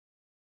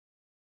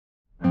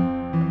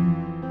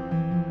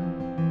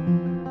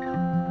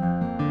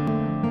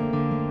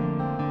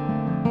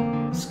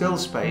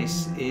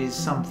Skillspace is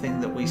something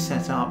that we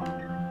set up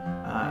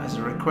as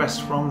a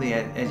request from the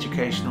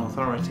Education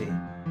Authority.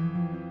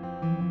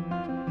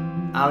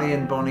 Ali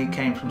and Bonnie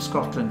came from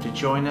Scotland to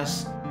join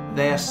us.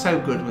 They are so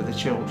good with the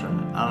children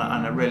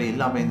and are really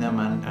loving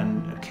them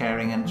and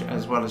caring, and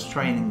as well as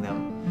training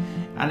them.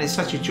 And it's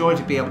such a joy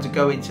to be able to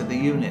go into the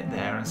unit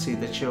there and see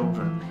the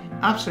children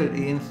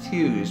absolutely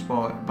enthused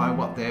by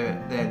what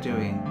they're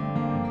doing.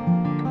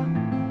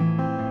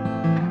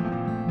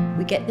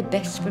 We get the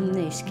best from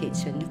these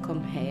kids when they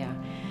come here,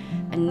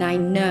 and they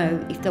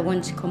know if they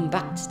want to come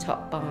back to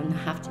Top Barn, they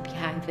have to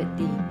behave at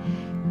the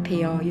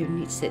PR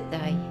units that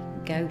they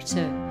go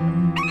to.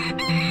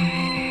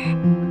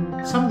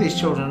 Some of these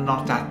children are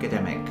not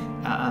academic,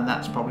 and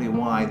that's probably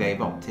why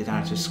they've opted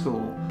out of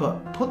school.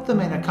 But put them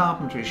in a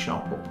carpentry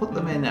shop, or put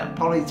them in a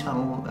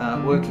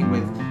polytunnel working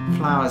with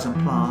flowers and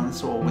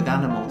plants or with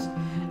animals,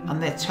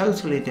 and they're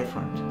totally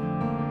different.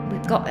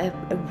 We've got a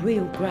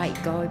real great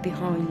guy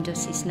behind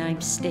us. His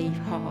name's Steve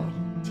High.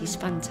 He's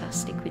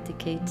fantastic with the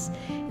kids.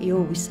 He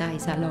always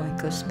says they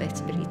like us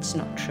better, but it's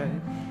not true.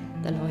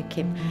 They like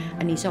him,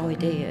 and his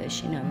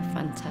ideas, you know, are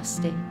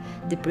fantastic.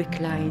 The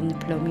bricklaying, the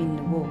plumbing,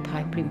 the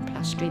wallpapering,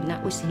 plastering,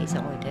 that was his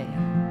idea.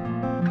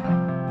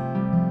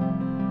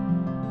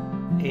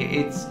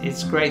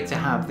 It's great to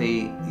have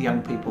the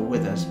young people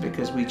with us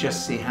because we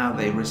just see how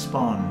they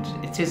respond.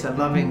 It is a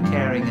loving,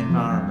 caring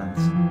environment.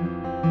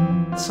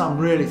 Some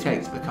really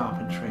take to the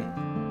carpentry,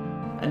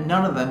 and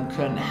none of them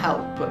can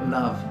help but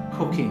love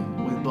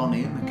cooking with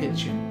Bonnie in the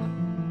kitchen.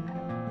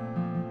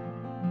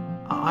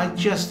 I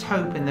just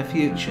hope in the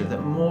future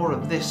that more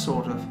of this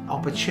sort of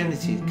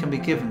opportunity can be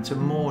given to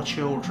more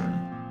children.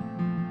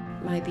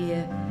 Maybe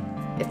a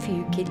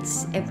few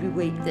kids every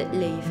week that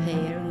leave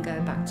here and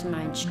go back to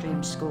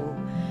mainstream school,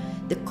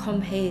 that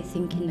come here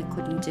thinking they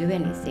couldn't do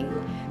anything,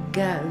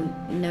 go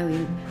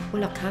knowing,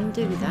 well, I can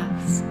do that.